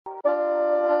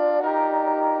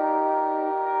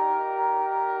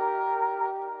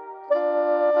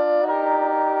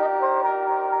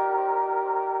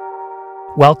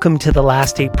Welcome to the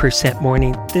Last 8%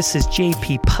 Morning. This is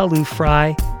JP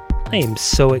Pawliw-Fry. I am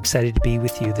so excited to be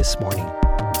with you this morning.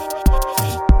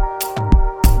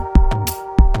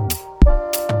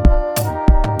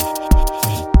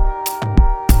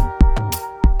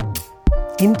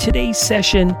 In today's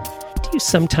session, do you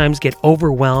sometimes get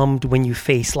overwhelmed when you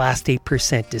face last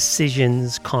 8%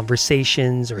 decisions,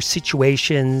 conversations, or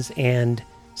situations and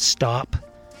stop?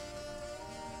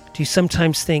 Do you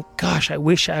sometimes think, gosh, I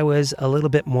wish I was a little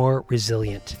bit more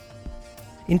resilient?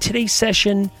 In today's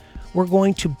session, we're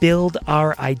going to build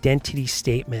our identity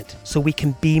statement so we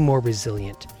can be more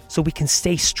resilient, so we can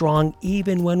stay strong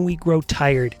even when we grow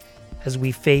tired as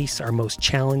we face our most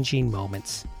challenging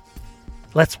moments.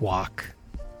 Let's walk.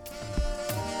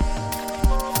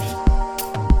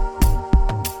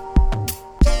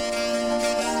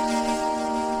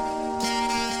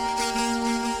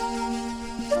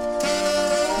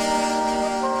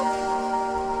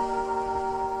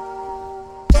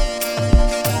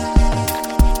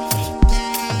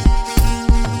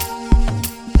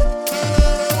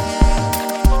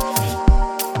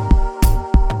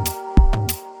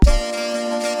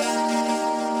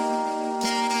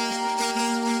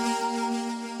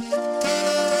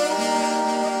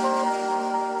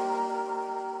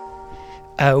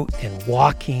 Out and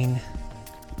walking,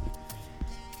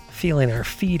 feeling our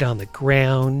feet on the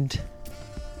ground,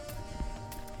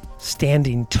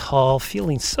 standing tall,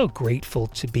 feeling so grateful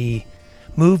to be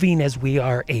moving as we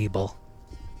are able.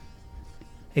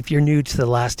 If you're new to the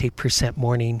Last 8%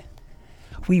 Morning,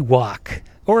 we walk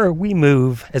or we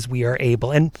move as we are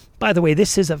able. And by the way,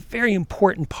 this is a very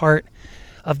important part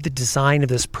of the design of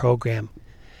this program.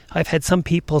 I've had some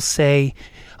people say,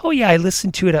 oh yeah, I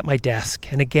listened to it at my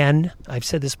desk. And again, I've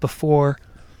said this before,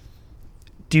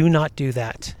 do not do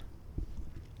that.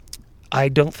 I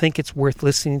don't think it's worth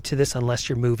listening to this unless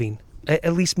you're moving,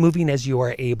 at least moving as you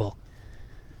are able.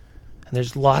 And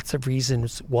there's lots of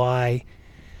reasons why,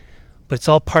 but it's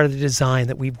all part of the design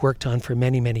that we've worked on for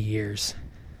many, many years.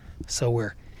 So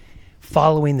we're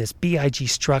following this BIG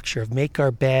structure of make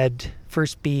our bed,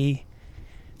 first B,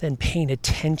 then paying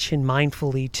attention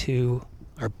mindfully to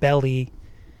our belly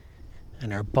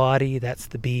and our body, that's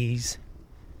the B's.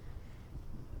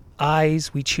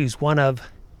 I's, we choose one of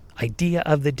idea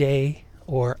of the day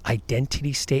or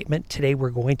identity statement. Today we're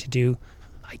going to do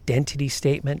identity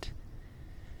statement.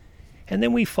 And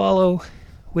then we follow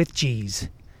with G's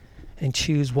and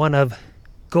choose one of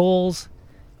goals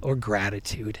or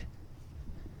gratitude.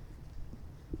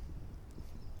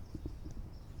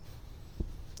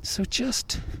 So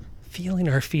just feeling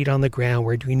our feet on the ground,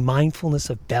 we're doing mindfulness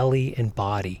of belly and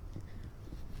body.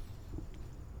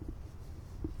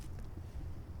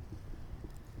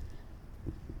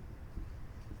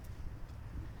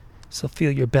 So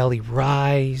feel your belly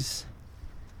rise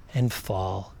and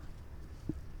fall.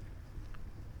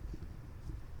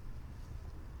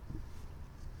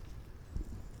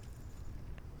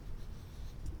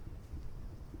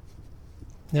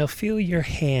 Now feel your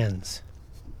hands.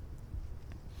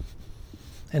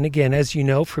 And again, as you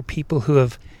know, for people who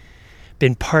have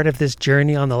been part of this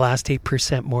journey on the Last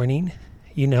 8% Morning,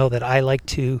 you know that I like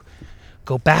to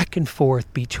go back and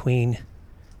forth between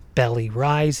belly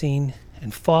rising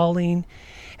and falling,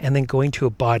 and then going to a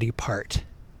body part.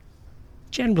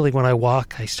 Generally, when I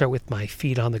walk, I start with my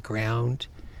feet on the ground,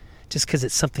 just because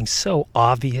it's something so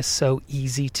obvious, so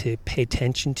easy to pay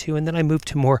attention to, and then I move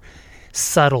to more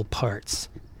subtle parts.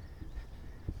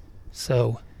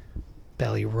 So,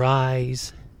 belly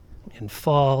rise and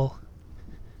fall,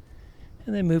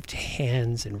 and then move to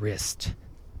hands and wrist.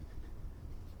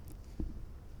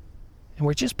 And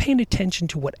we're just paying attention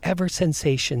to whatever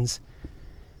sensations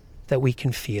that we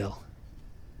can feel.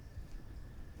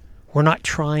 We're not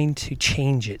trying to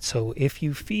change it. So if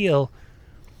you feel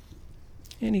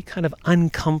any kind of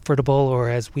uncomfortable, or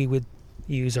as we would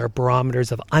use our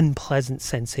barometers of unpleasant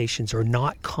sensations or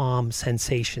not calm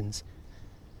sensations,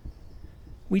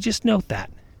 we just note that.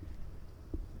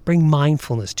 Bring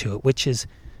mindfulness to it, which is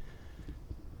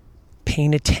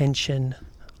paying attention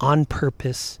on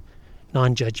purpose,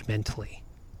 non-judgmentally.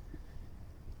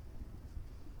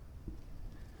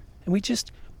 And we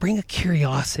just bring a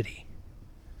curiosity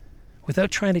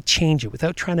without trying to change it,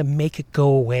 without trying to make it go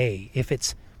away if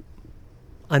it's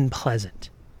unpleasant.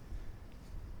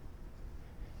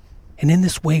 And in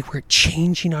this way, we're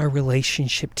changing our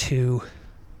relationship to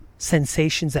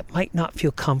sensations that might not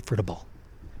feel comfortable.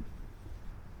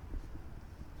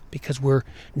 Because we're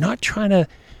not trying to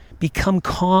become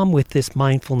calm with this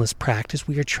mindfulness practice.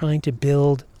 We are trying to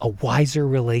build a wiser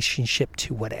relationship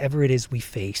to whatever it is we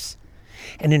face.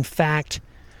 And in fact,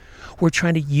 We're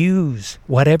trying to use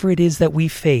whatever it is that we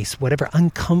face, whatever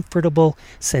uncomfortable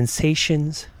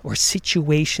sensations or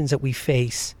situations that we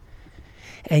face,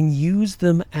 and use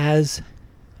them as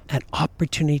an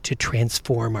opportunity to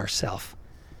transform ourselves,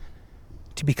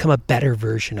 to become a better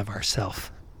version of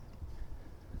ourselves.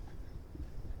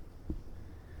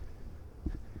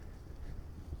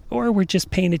 Or we're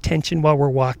just paying attention while we're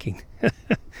walking.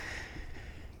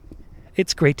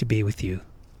 It's great to be with you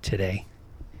today.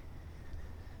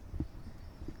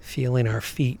 Feeling our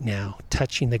feet now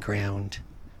touching the ground.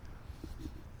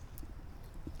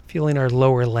 Feeling our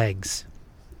lower legs.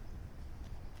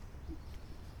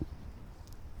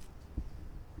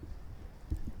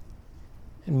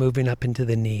 And moving up into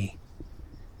the knee.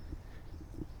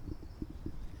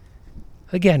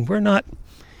 Again, we're not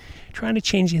trying to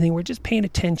change anything. We're just paying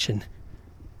attention.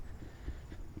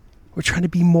 We're trying to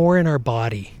be more in our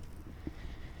body.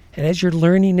 And as you're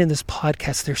learning in this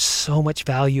podcast, there's so much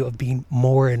value of being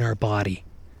more in our body.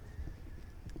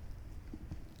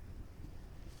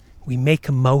 We make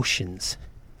emotions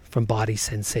from body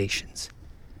sensations.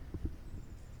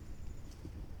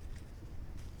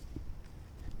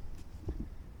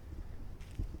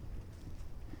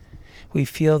 We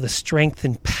feel the strength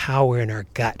and power in our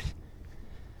gut,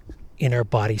 in our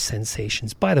body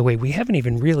sensations. By the way, we haven't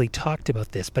even really talked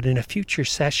about this, but in a future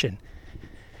session,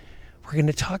 we're going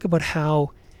to talk about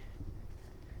how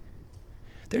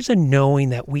there's a knowing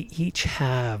that we each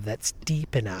have that's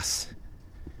deep in us.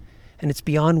 And it's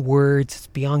beyond words, it's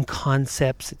beyond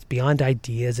concepts, it's beyond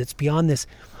ideas, it's beyond this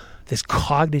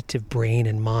cognitive brain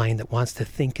and mind that wants to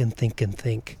think and think and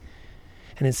think.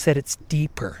 And instead it's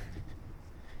deeper.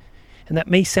 And that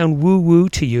may sound woo-woo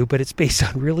to you, but it's based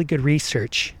on really good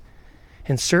research.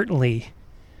 And certainly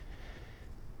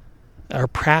our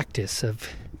practice of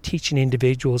teaching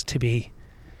individuals to be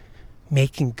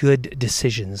making good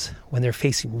decisions when they're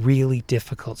facing really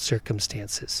difficult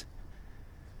circumstances.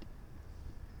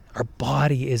 Our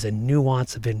body is a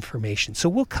nuance of information. So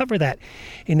we'll cover that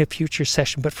in a future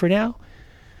session. But for now,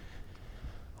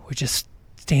 we're just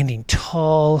standing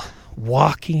tall,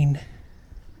 walking,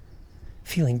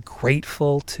 feeling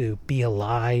grateful to be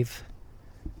alive,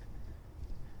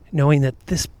 knowing that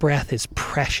this breath is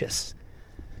precious.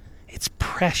 It's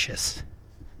precious.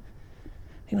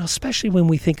 You know, especially when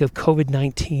we think of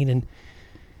COVID-19 and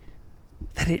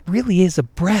that it really is a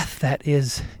breath that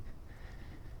is,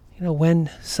 you know, when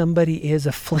somebody is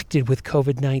afflicted with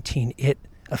COVID-19, it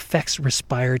affects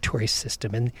respiratory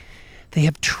system and they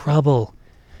have trouble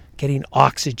getting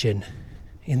oxygen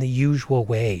in the usual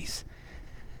ways.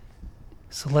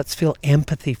 So let's feel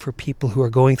empathy for people who are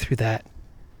going through that.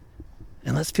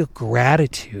 And let's feel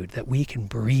gratitude that we can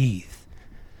breathe.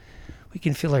 We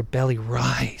can feel our belly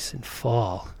rise and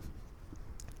fall.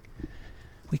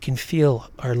 We can feel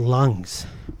our lungs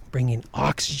bringing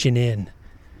oxygen in.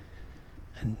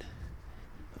 And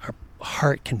our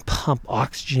heart can pump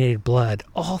oxygenated blood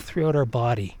all throughout our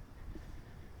body,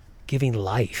 giving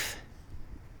life.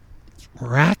 It's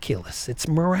miraculous. It's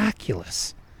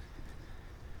miraculous.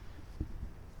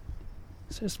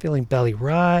 So just feeling belly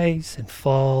rise and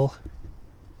fall.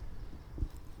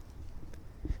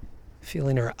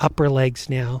 Feeling our upper legs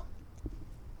now.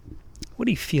 What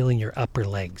do you feel in your upper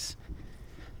legs?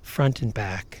 Front and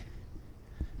back.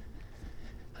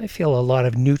 I feel a lot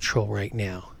of neutral right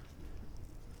now.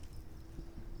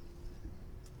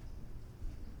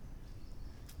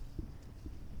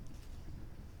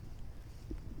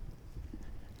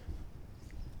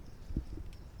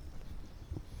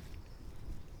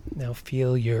 Now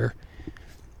feel your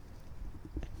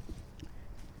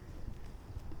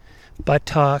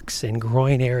buttocks and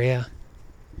groin area.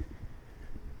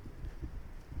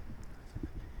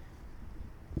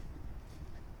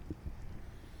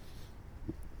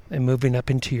 And moving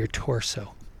up into your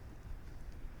torso.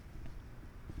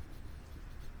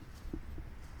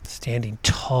 Standing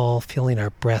tall, feeling our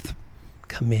breath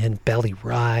come in, belly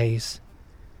rise,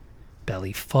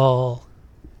 belly fall.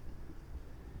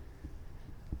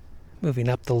 Moving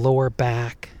up the lower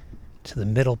back to the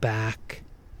middle back.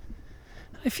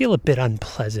 I feel a bit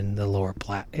unpleasant in the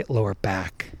lower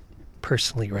back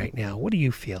personally right now. What do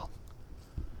you feel?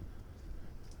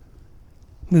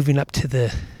 Moving up to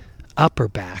the upper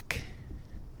back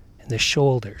and the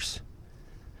shoulders.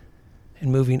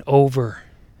 And moving over,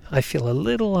 I feel a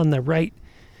little on the right,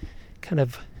 kind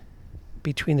of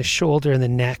between the shoulder and the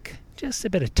neck, just a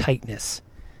bit of tightness,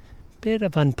 bit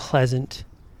of unpleasant.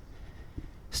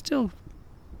 Still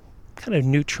kind of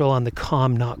neutral on the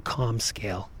calm, not calm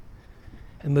scale.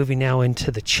 And moving now into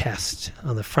the chest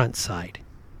on the front side.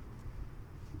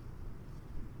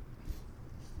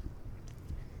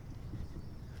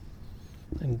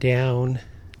 and down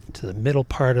to the middle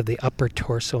part of the upper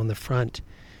torso in the front.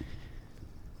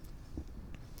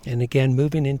 And again,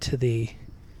 moving into the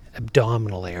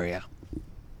abdominal area.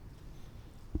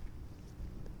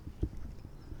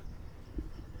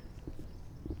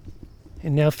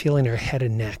 And now feeling our head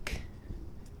and neck.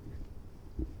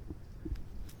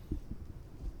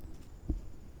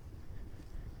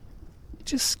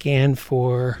 Just scan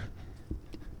for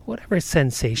whatever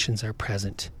sensations are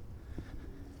present.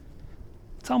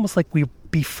 It's almost like we're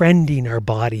befriending our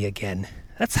body again.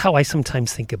 That's how I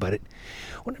sometimes think about it.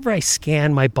 Whenever I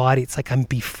scan my body, it's like I'm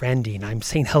befriending. I'm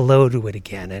saying hello to it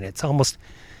again. And it's almost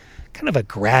kind of a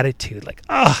gratitude. Like,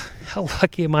 how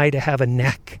lucky am I to have a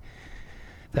neck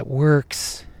that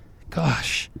works.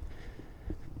 Gosh.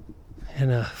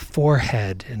 And a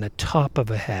forehead and a top of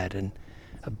a head and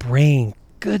a brain.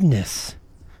 Goodness.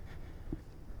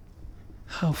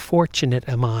 How fortunate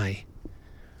am I?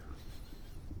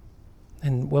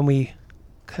 And when we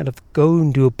kind of go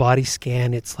and do a body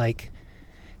scan, it's like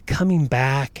coming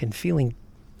back and feeling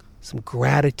some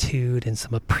gratitude and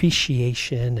some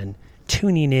appreciation and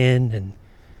tuning in. And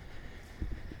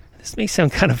this may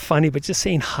sound kind of funny, but just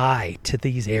saying hi to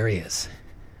these areas.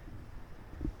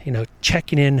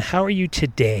 Checking in, how are you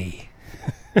today?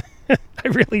 I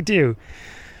really do.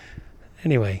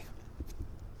 Anyway,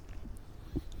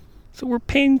 so we're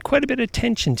paying quite a bit of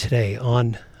attention today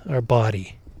on our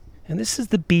body. And this is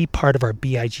the B part of our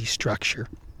BIG structure.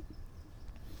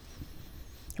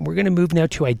 And we're going to move now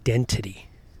to identity.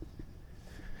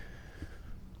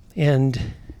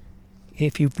 And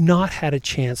if you've not had a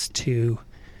chance to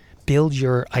build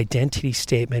your identity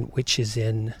statement, which is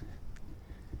in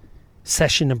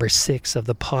session number 6 of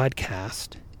the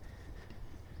podcast,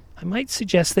 I might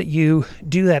suggest that you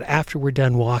do that after we're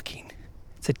done walking.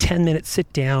 It's a 10-minute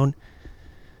sit-down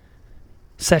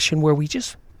session where we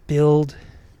just build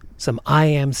some I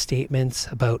am statements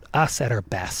about us at our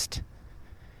best.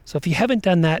 So if you haven't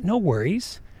done that, no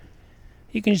worries.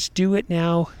 You can just do it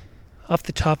now off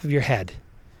the top of your head.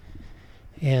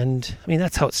 And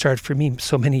that's how it started for me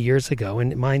so many years ago,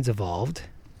 and mine's evolved.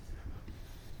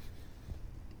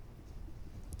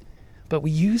 But we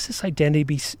use this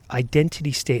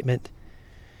identity statement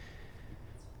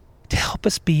to help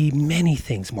us be many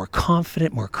things, more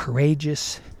confident, more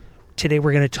courageous. Today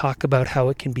we're going to talk about how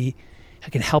it can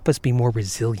help us be more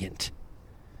resilient.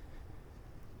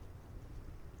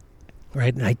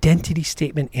 Right? An identity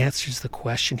statement answers the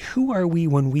question, who are we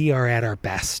when we are at our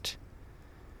best?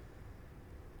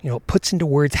 It puts into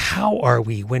words, how are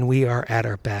we when we are at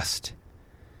our best?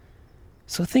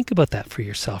 So think about that for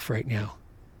yourself right now.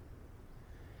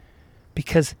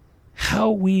 Because how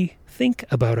we think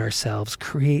about ourselves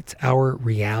creates our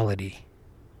reality.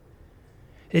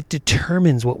 It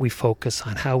determines what we focus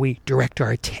on, how we direct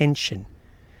our attention,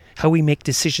 how we make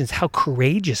decisions, how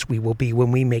courageous we will be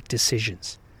when we make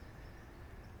decisions.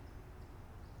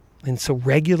 And so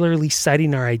regularly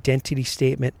citing our identity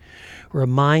statement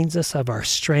reminds us of our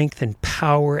strength and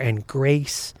power and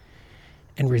grace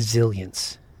and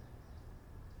resilience.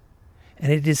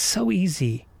 And it is so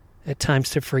easy at times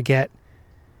to forget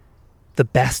the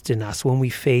best in us when we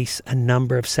face a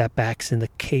number of setbacks in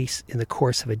the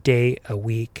course of a day, a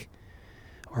week,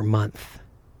 or month.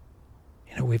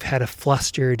 We've had a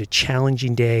flustered, a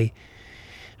challenging day,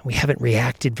 and we haven't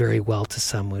reacted very well to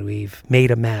someone. We've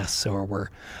made a mess, or we're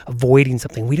avoiding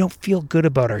something. We don't feel good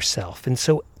about ourselves. And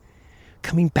so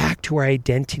coming back to our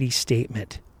identity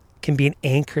statement can be an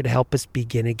anchor to help us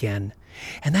begin again.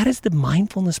 And that is the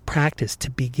mindfulness practice, to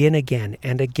begin again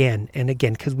and again and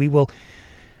again, because we will,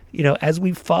 as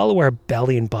we follow our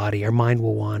belly and body, our mind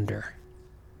will wander.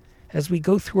 As we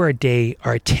go through our day,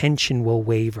 our attention will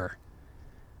waver.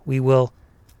 We will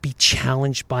be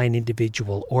challenged by an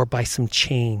individual or by some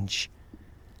change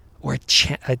or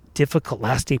a difficult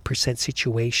last 8%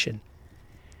 situation.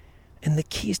 And the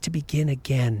key is to begin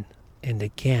again and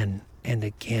again and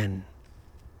again.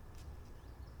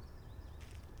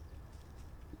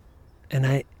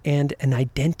 And an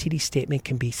identity statement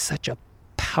can be such a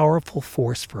powerful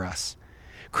force for us.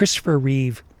 Christopher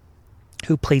Reeve,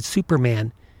 who played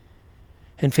Superman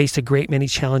and faced a great many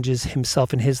challenges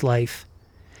himself in his life,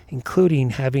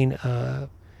 including having a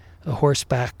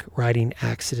horseback riding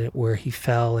accident where he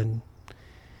fell and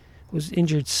was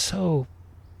injured so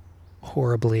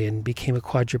horribly and became a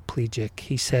quadriplegic.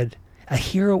 He said, "A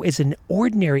hero is an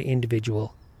ordinary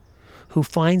individual who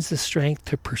finds the strength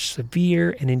to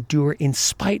persevere and endure in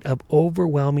spite of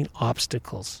overwhelming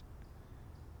obstacles."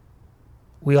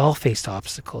 We all face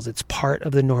obstacles. It's part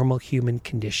of the normal human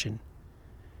condition.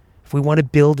 If we want to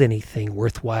build anything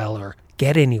worthwhile or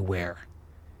get anywhere,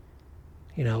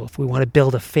 If we want to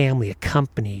build a family, a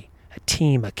company, a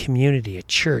team, a community, a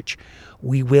church,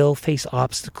 we will face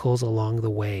obstacles along the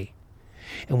way.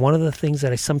 And one of the things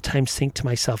that I sometimes think to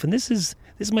myself, and this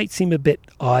might seem a bit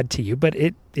odd to you, but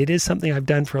it is something I've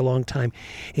done for a long time,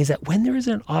 is that when there is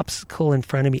an obstacle in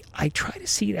front of me, I try to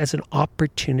see it as an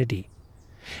opportunity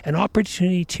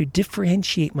to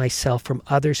differentiate myself from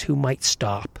others who might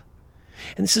stop.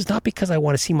 And this is not because I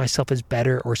want to see myself as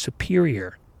better or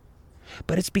superior,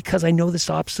 but it's because I know this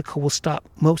obstacle will stop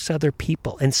most other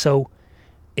people. And so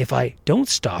if I don't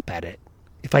stop at it,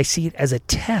 if I see it as a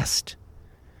test,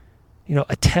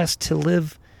 a test to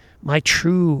live my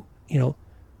true,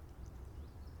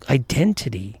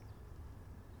 identity.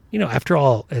 After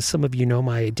all, as some of you know,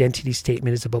 my identity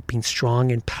statement is about being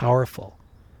strong and powerful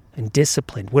and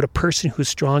disciplined. Would a person who's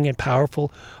strong and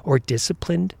powerful or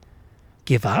disciplined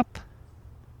give up?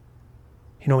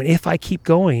 And if I keep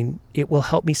going, it will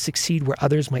help me succeed where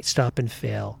others might stop and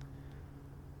fail.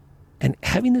 And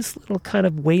having this little kind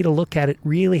of way to look at it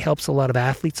really helps a lot of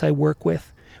athletes I work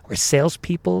with or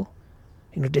salespeople,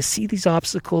 to see these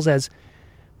obstacles as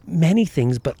many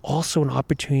things, but also an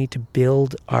opportunity to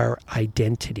build our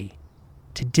identity,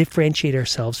 to differentiate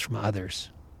ourselves from others.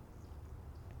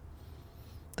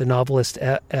 The novelist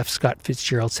F. Scott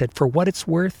Fitzgerald said, "For what it's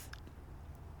worth,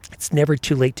 it's never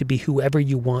too late to be whoever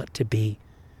you want to be.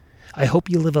 I hope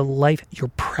you live a life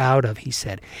you're proud of," he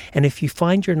said. "And if you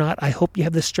find you're not, I hope you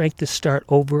have the strength to start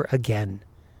over again."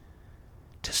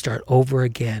 To start over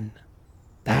again.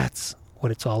 That's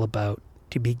what it's all about.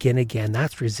 To begin again.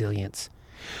 That's resilience.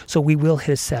 So we will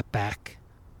hit a setback.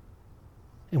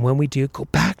 And when we do, go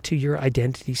back to your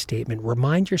identity statement.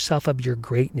 Remind yourself of your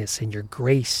greatness and your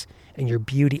grace and your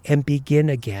beauty and begin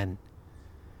again.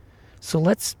 So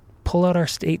let's pull out our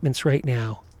statements right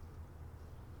now.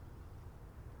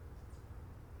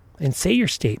 And say your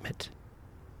statement.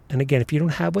 And again, if you don't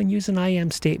have one, use an I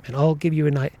am statement. I'll give you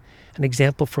an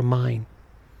example from mine.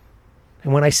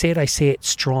 And when I say it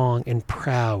strong and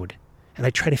proud. And I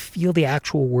try to feel the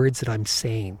actual words that I'm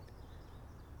saying.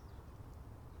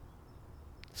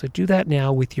 So do that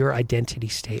now with your identity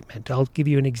statement. I'll give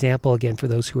you an example again for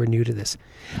those who are new to this.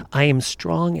 I am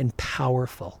strong and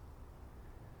powerful.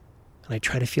 And I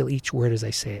try to feel each word as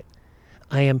I say it.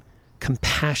 I am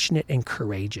compassionate and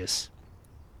courageous.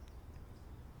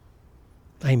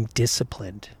 I am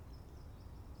disciplined.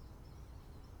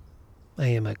 I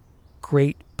am a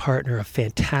great partner, a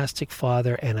fantastic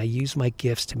father, and I use my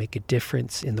gifts to make a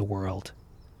difference in the world.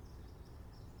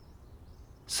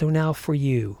 So now for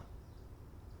you,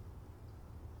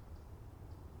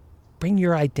 bring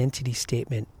your identity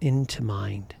statement into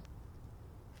mind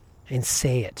and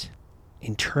say it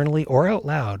internally or out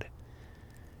loud,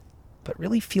 but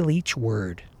really feel each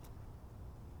word.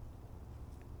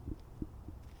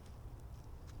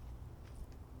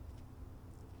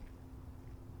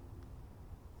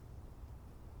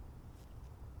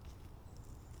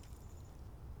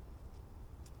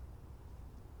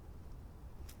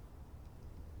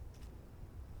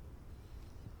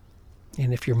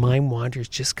 And if your mind wanders,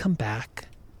 just come back.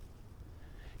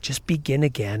 Just begin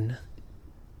again,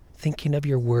 thinking of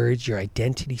your words, your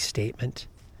identity statement.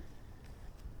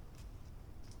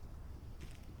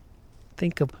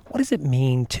 Think of what does it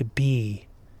mean to be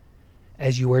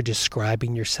as you are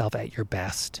describing yourself at your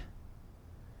best?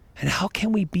 And how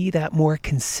can we be that more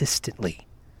consistently?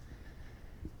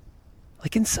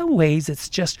 Like in some ways, it's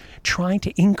just trying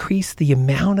to increase the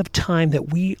amount of time that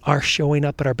we are showing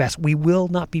up at our best. We will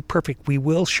not be perfect. We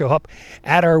will show up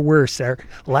at our worst, our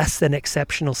less than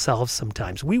exceptional selves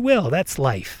sometimes. We will. That's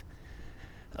life.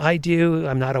 I do.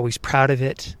 I'm not always proud of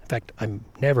it. In fact, I'm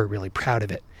never really proud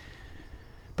of it.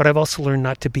 But I've also learned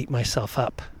not to beat myself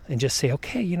up and just say,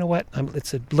 okay, you know what?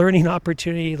 It's a learning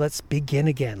opportunity. Let's begin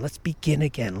again. Let's begin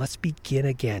again. Let's begin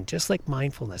again. Just like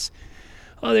mindfulness.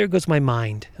 Oh, there goes my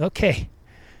mind. Okay.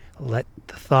 Let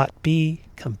the thought be.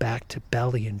 Come back to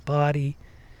belly and body.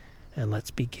 And let's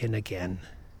begin again.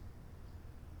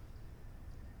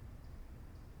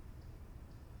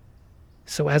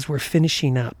 So as we're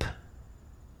finishing up,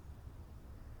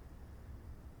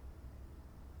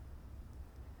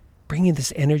 bringing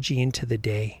this energy into the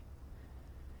day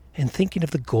and thinking of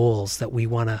the goals that we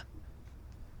want to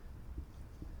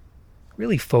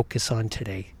really focus on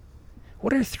today.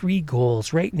 What are 3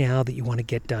 goals right now that you want to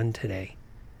get done today?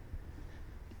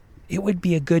 It would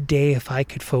be a good day if I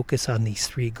could focus on these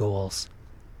 3 goals.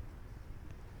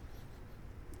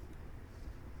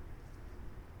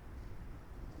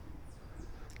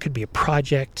 Could be a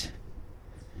project,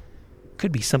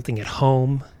 could be something at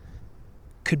home,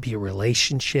 could be a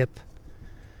relationship,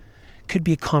 could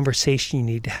be a conversation you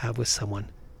need to have with someone.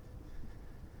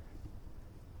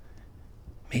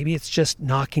 Maybe it's just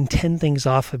knocking 10 things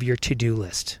off of your to-do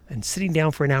list and sitting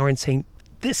down for an hour and saying,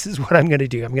 this is what I'm going to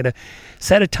do. I'm going to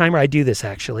set a timer. I do this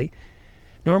actually.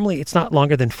 Normally, it's not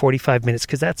longer than 45 minutes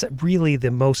because that's really the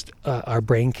most our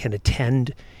brain can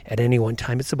attend at any one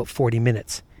time. It's about 40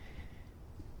 minutes.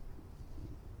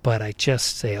 But I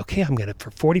just say, okay, I'm going to, for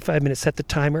 45 minutes, set the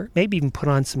timer, maybe even put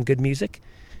on some good music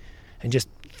and just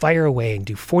fire away and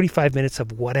do 45 minutes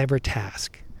of whatever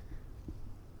task.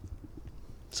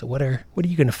 So what are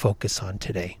you going to focus on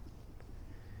today?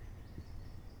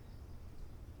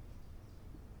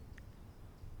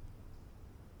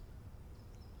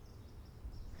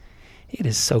 It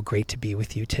is so great to be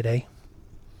with you today.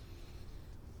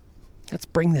 Let's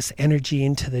bring this energy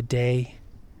into the day.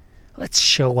 Let's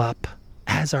show up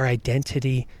as our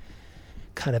identity,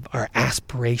 kind of our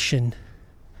aspiration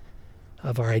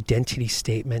of our identity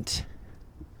statement.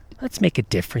 Let's make a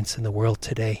difference in the world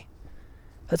today.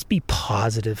 Let's be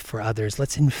positive for others.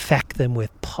 Let's infect them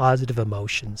with positive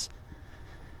emotions.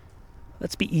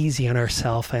 Let's be easy on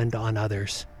ourselves and on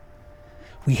others.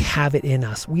 We have it in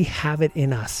us. We have it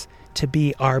in us to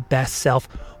be our best self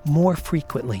more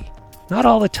frequently. Not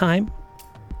all the time,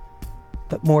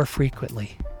 but more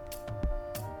frequently.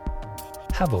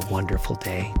 Have a wonderful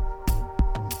day.